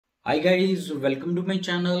Hi guys, welcome to my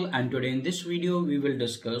channel, and today in this video we will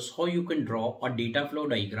discuss how you can draw a data flow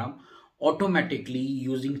diagram automatically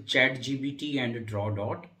using chatgpt and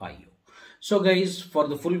draw.io. So guys, for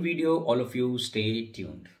the full video, all of you stay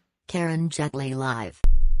tuned. Karanjetlilive.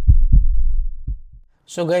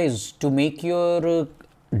 So guys, to make your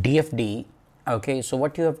DFD, okay, so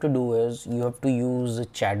what you have to do is you have to use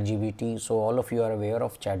ChatGPT. So all of you are aware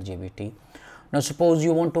of ChatGPT. Now suppose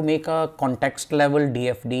you want to make a context level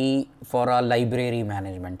DFD for a library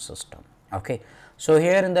management system. Okay, so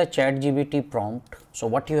here in the ChatGPT prompt, so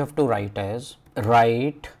what you have to write is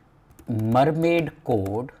write mermaid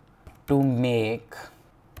code to make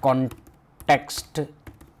context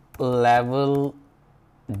level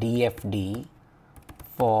DFD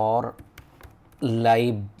for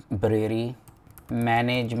library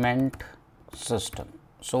management system.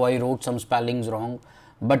 So I wrote some spellings wrong,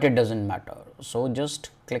 but it doesn't matter. So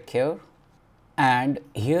just click here, and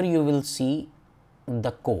here you will see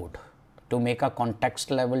the code to make a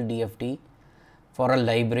context level DFD for a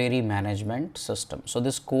library management system. So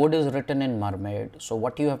this code is written in Mermaid. So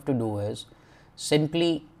what you have to do is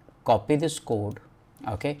simply copy this code,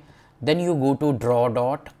 okay, then you go to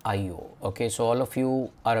draw.io. okay, so all of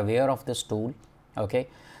you are aware of this tool, okay,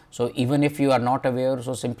 so even if you are not aware,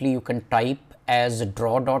 so simply you can type as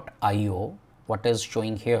draw.io what is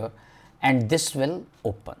showing here, and this will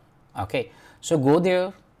open. Okay, so go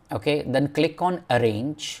there, okay, then click on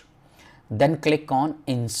arrange, then click on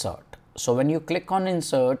insert. So when you click on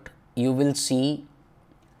insert, you will see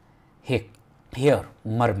here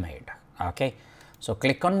mermaid. Okay, so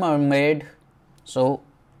click on mermaid. So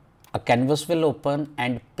a canvas will open,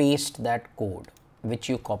 and paste that code which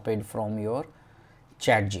you copied from your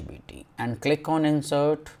ChatGPT, and click on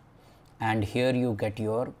insert, and here you get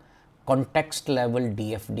your context level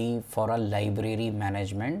DFD for a library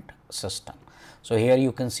management system. So here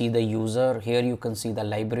you can see the user, here you can see the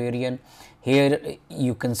librarian, here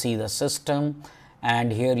you can see the system,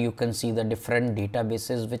 and here you can see the different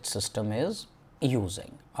databases which system is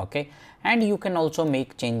using. Okay, and you can also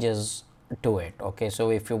make changes to it. Okay, so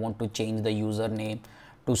if you want to change the username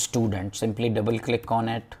to student, simply double click on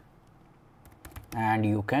it and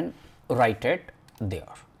you can write it there.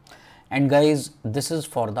 And guys, this is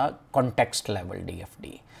for the context level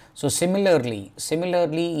DFD. So similarly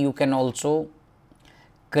you can also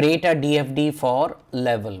create a DFD for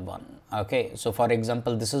level 1. Okay, so for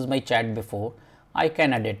example, this is my chat before. I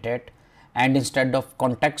can edit it, and instead of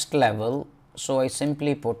context level, so I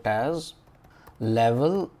simply put as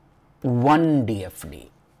level 1 DFD.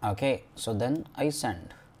 Okay, so then I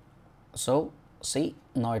send. So see,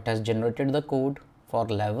 now it has generated the code for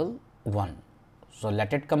level 1. So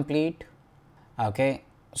let it complete. Okay,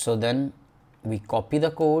 so then we copy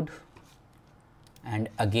the code, and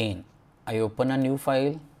again I open a new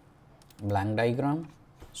file, blank diagram.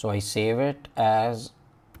 So I save it as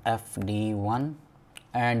fd1,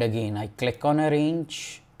 and again I click on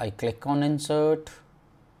arrange, I click on insert,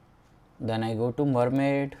 then I go to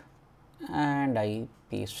mermaid and I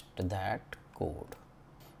paste that code,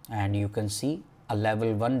 and you can see a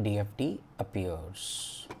level 1 DFD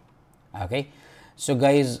appears. Okay, so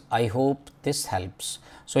guys, I hope this helps.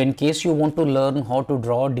 So in case you want to learn how to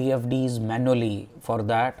draw DFDs manually, for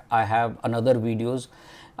that I have another videos.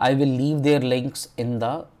 I will leave their links in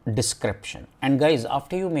the description. And guys,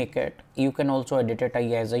 after you make it, you can also edit it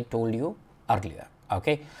as I told you earlier.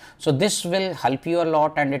 Okay, so this will help you a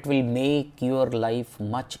lot, and it will make your life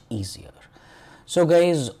much easier. So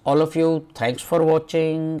guys, all of you, thanks for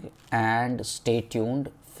watching, and stay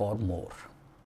tuned for more.